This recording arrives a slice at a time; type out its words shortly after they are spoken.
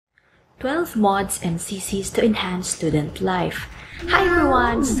12 mods and CCs to enhance student life. Hi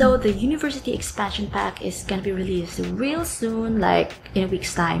everyone! So the University Expansion Pack is gonna be released real soon, like in a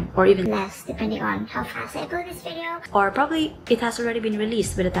week's time or even less, depending on how fast I upload this video. Or probably it has already been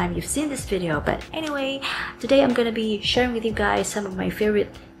released by the time you've seen this video. But anyway, today I'm gonna be sharing with you guys some of my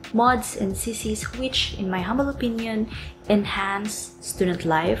favorite mods and CCs which, in my humble opinion, enhance student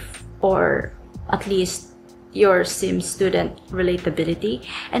life, or at least your sim student relatability.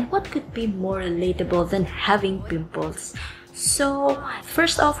 And what could be more relatable than having pimples? So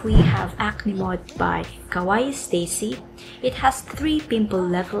first off, we have Acne Mod by Kawaii Stacy. It has 3 pimple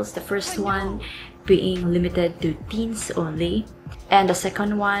levels, the first one being limited to teens only, and the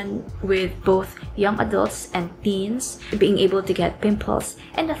second one with both young adults and teens being able to get pimples,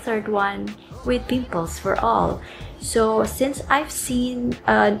 and the third one with pimples for all. So since I've seen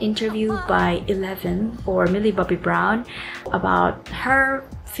an interview by 11 or Millie Bobby Brown about her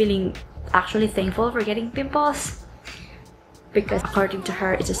feeling actually thankful for getting pimples, because according to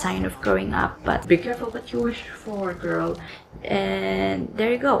her it's a sign of growing up, but be careful what you wish for, girl. And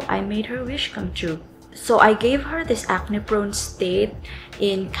there you go, I made her wish come true. So I gave her this acne prone state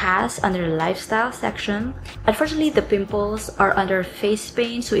in cast under the lifestyle section. Unfortunately, the pimples are under face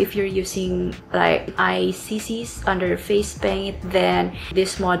paint, so if you're using like ICCs under face paint, then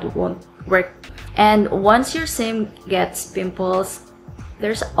this mod won't work. And once your sim gets pimples,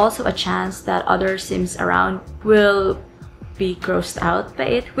 there's also a chance that other sims around will be grossed out by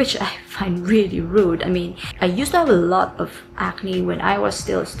it, which I find really rude. I mean, I used to have a lot of acne when I was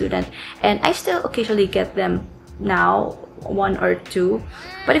still a student, and I still occasionally get them now, 1 or 2.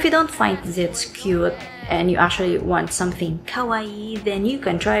 But if you don't find zits cute and you actually want something kawaii, then you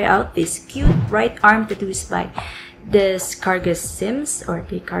can try out these cute right arm tattoos by Descarga Sims or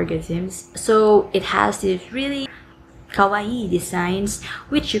Descarga Sims. So it has these really kawaii designs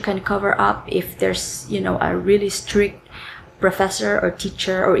which you can cover up if there's, you know, a really strict professor or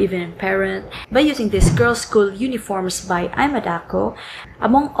teacher or even parent, by using these girls' school uniforms by Imadako.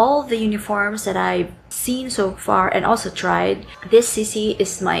 Among all the uniforms that I've seen so far and also tried, this CC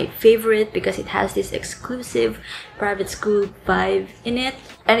is my favorite because it has this exclusive private school vibe in it,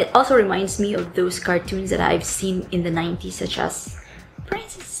 and it also reminds me of those cartoons that I've seen in the 90s, such as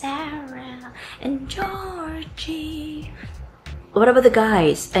Princess Sarah and Georgie. What about the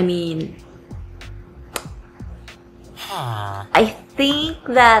guys? I mean,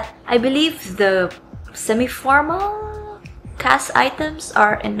 I believe the semi-formal cast items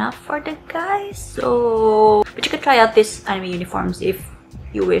are enough for the guys. So, but you can try out these anime uniforms if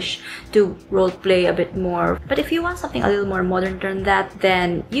you wish to roleplay a bit more. But if you want something a little more modern than that,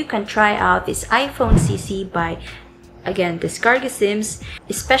 then you can try out this iPhone CC by, again, Descarga Sims,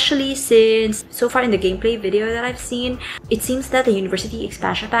 especially since so far in the gameplay video that I've seen, it seems that the University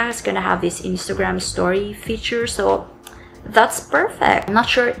Expansion Pack is gonna have this Instagram story feature, so that's perfect. I'm not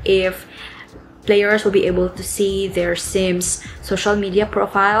sure if players will be able to see their Sims' social media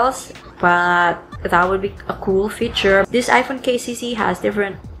profiles, but that would be a cool feature. This iPhone KCC has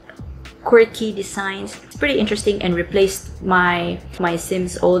different quirky designs. It's pretty interesting and replaced my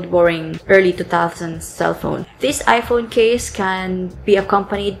Sims' old boring early 2000s cell phone. This iPhone case can be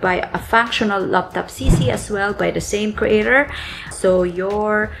accompanied by a functional laptop CC as well by the same creator, so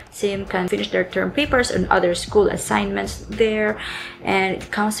your sim can finish their term papers and other school assignments there. And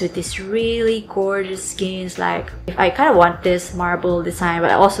it comes with this really gorgeous skins. Like, I kind of want this marble design, but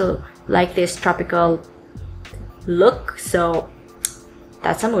I also like this tropical look, so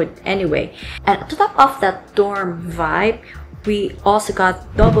that's a mood. Anyway, and to top off that dorm vibe, we also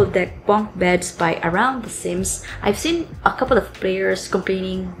got double deck bunk beds by Around the Sims. I've seen a couple of players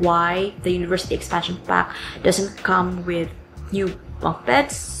complaining why the University Expansion Pack doesn't come with new bunk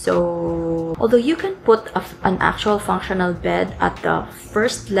beds. So although you can put an actual functional bed at the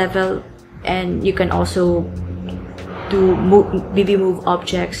first level, and you can also to move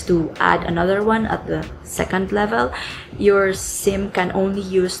objects to add another one at the second level, your sim can only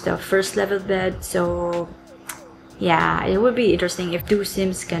use the first level bed. So yeah, it would be interesting if 2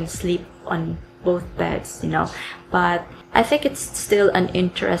 sims can sleep on both beds, you know. But I think it's still an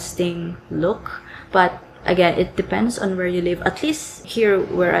interesting look. But again, it depends on where you live. At least here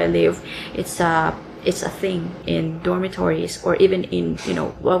where I live, it's a thing in dormitories, or even in, you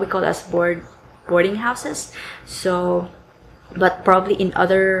know, what we call as boarding houses. So, but probably in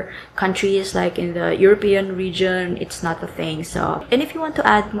other countries like in the European region, it's not a thing. So, and if you want to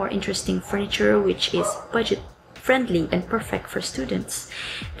add more interesting furniture which is budget friendly and perfect for students,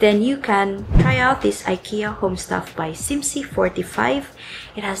 then you can try out this IKEA home stuff by Simsi45.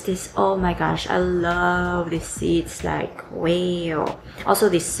 It has this, oh my gosh, I love these seats, like wow. Also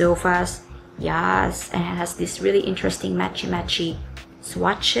these sofas, yes, and it has this really interesting matchy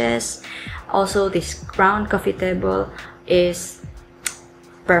swatches. Also this round coffee table is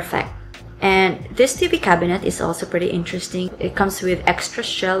perfect. And this TV cabinet is also pretty interesting. It comes with extra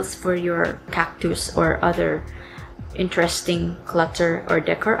shelves for your cactus or other interesting clutter or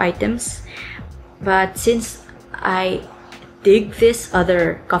decor items. But since I dig this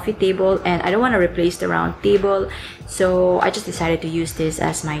other coffee table and I don't want to replace the round table, so I just decided to use this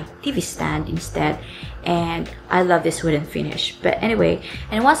as my TV stand instead. And I love this wooden finish. But anyway,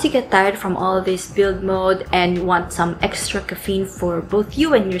 and once you get tired from all this build mode and want some extra caffeine for both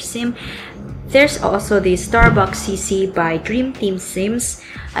you and your sim, there's also the Starbucks CC by Dream Team Sims.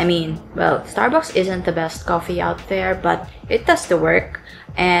 I mean, well, Starbucks isn't the best coffee out there, but it does the work,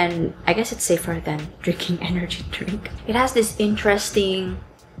 and I guess it's safer than drinking energy drink. It has this interesting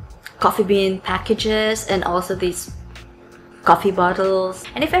coffee bean packages and also these coffee bottles.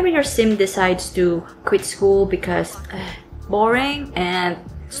 And if ever your sim decides to quit school because boring and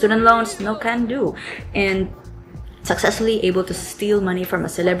student loans, no can do, and successfully able to steal money from a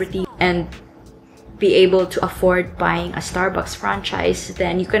celebrity and be able to afford buying a Starbucks franchise,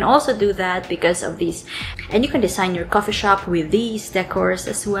 then you can also do that because of these. And you can design your coffee shop with these decors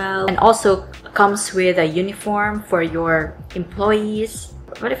as well, and also comes with a uniform for your employees.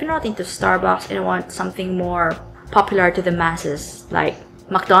 But if you're not into Starbucks and want something more popular to the masses like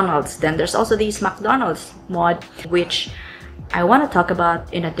McDonald's, then there's also these McDonald's mod, which I want to talk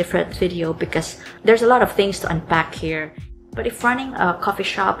about in a different video because there's a lot of things to unpack here. But if running a coffee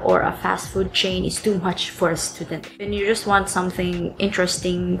shop or a fast food chain is too much for a student, and you just want something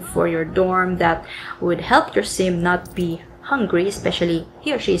interesting for your dorm that would help your sim not be hungry, especially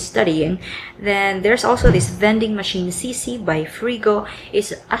he or she is studying, then there's also this vending machine CC by Frigo.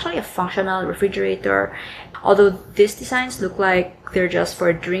 It's actually a functional refrigerator. Although these designs look like they're just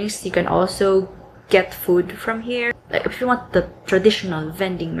for drinks, you can also get food from here. Like if you want the traditional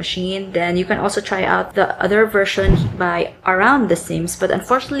vending machine, then you can also try out the other version by Around the Sims, but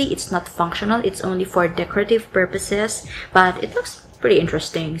unfortunately it's not functional. It's only for decorative purposes, but it looks pretty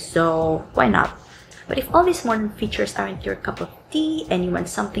interesting, so why not? But if all these modern features aren't your cup of tea and you want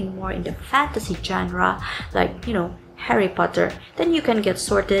something more in the fantasy genre, like, you know, Harry Potter, then you can get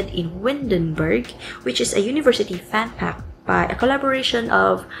sorted in Windenburg, which is a university fan pack by a collaboration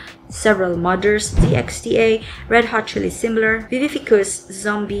of several modders: DXTA, Red Hot Chili Similar, Vivificus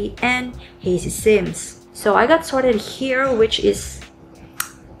Zombie, and Hazy Sims. So I got sorted here, which is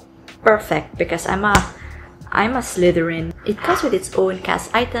perfect because I'm a Slytherin. It comes with its own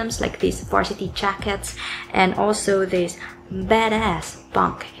cast items like these varsity jackets and also these badass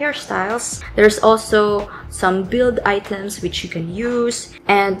punk hairstyles. There's also some build items which you can use,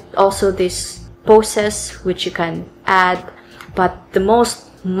 and also these poses which you can add. But the most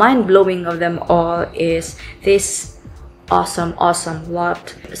mind-blowing of them all is this awesome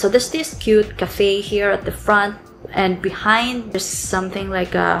lot. So there's this cute cafe here at the front, and behind there's something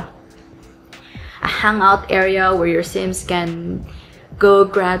like a hangout area where your sims can go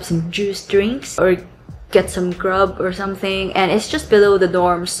grab some juice drinks or get some grub or something, and it's just below the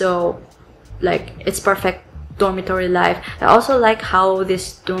dorm, so like it's perfect dormitory life. I also like how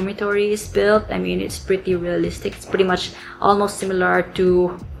this dormitory is built. I mean, it's pretty realistic. It's pretty much almost similar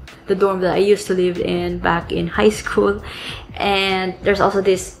to the dorm that I used to live in back in high school. And there's also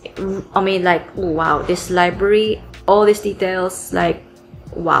this, I mean, like, wow, this library, all these details, like,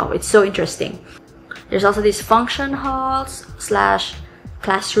 wow, it's so interesting. There's also these function halls slash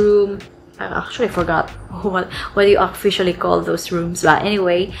classroom. I actually forgot what you officially call those rooms, but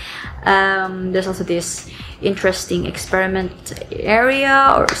anyway, there's also this interesting experiment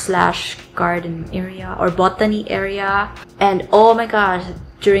area or slash garden area or botany area. And oh my gosh,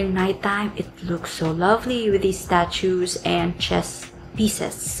 during nighttime it looks so lovely with these statues and chess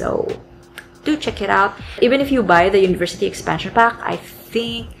pieces, so do check it out. Even if you buy the university expansion pack, I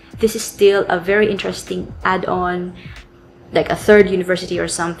think this is still a very interesting add-on, like a third university or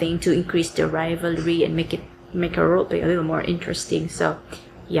something, to increase the rivalry and make a roleplay a little more interesting. So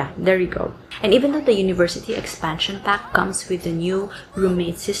yeah, there you go. And even though the university expansion pack comes with the new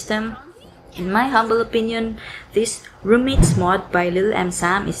roommate system, in my humble opinion, this roommates mod by Lil M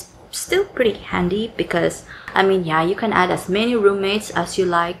Sam is still pretty handy because, I mean, yeah, you can add as many roommates as you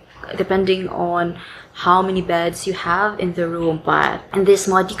like depending on how many beds you have in the room. But in this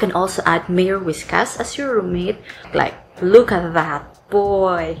mod, you can also add Mayor Whiskas as your roommate. Like, look at that.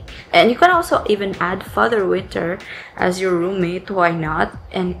 boy. And you can also even add Father Winter as your roommate, why not?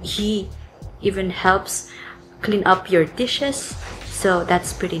 And he even helps clean up your dishes, so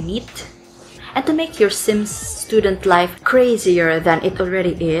that's pretty neat. And to make your Sims student life crazier than it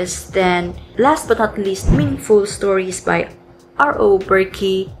already is, then last but not least, Meaningful Stories by R.O.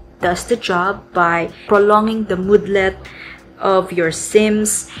 Berkey does the job by prolonging the moodlet of your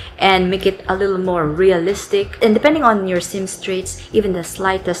Sims and make it a little more realistic. And depending on your Sims traits, even the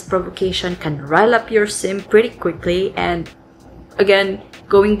slightest provocation can rile up your Sim pretty quickly. And again,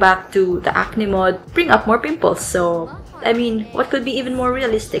 going back to the acne mod, bring up more pimples. So I mean, what could be even more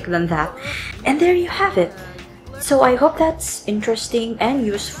realistic than that? And there you have it. So I hope that's interesting and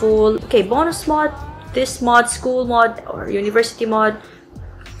useful. Okay, bonus mod, this mod, school mod or university mod,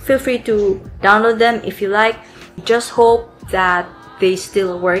 feel free to download them if you like. Just hope that they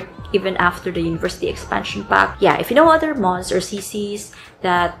still work even after the university expansion pack. Yeah, if you know other mods or CCs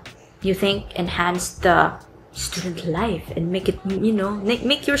that you think enhance the student life and make it, you know,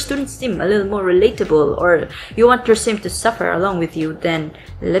 make your student sim a little more relatable, or you want your sim to suffer along with you, then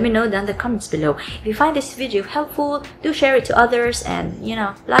let me know down in the comments below. If you find this video helpful, do share it to others, and you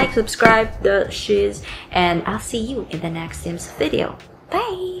know, like, subscribe, the shiz, and I'll see you in the next Sims video.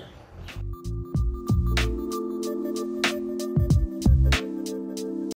 Bye!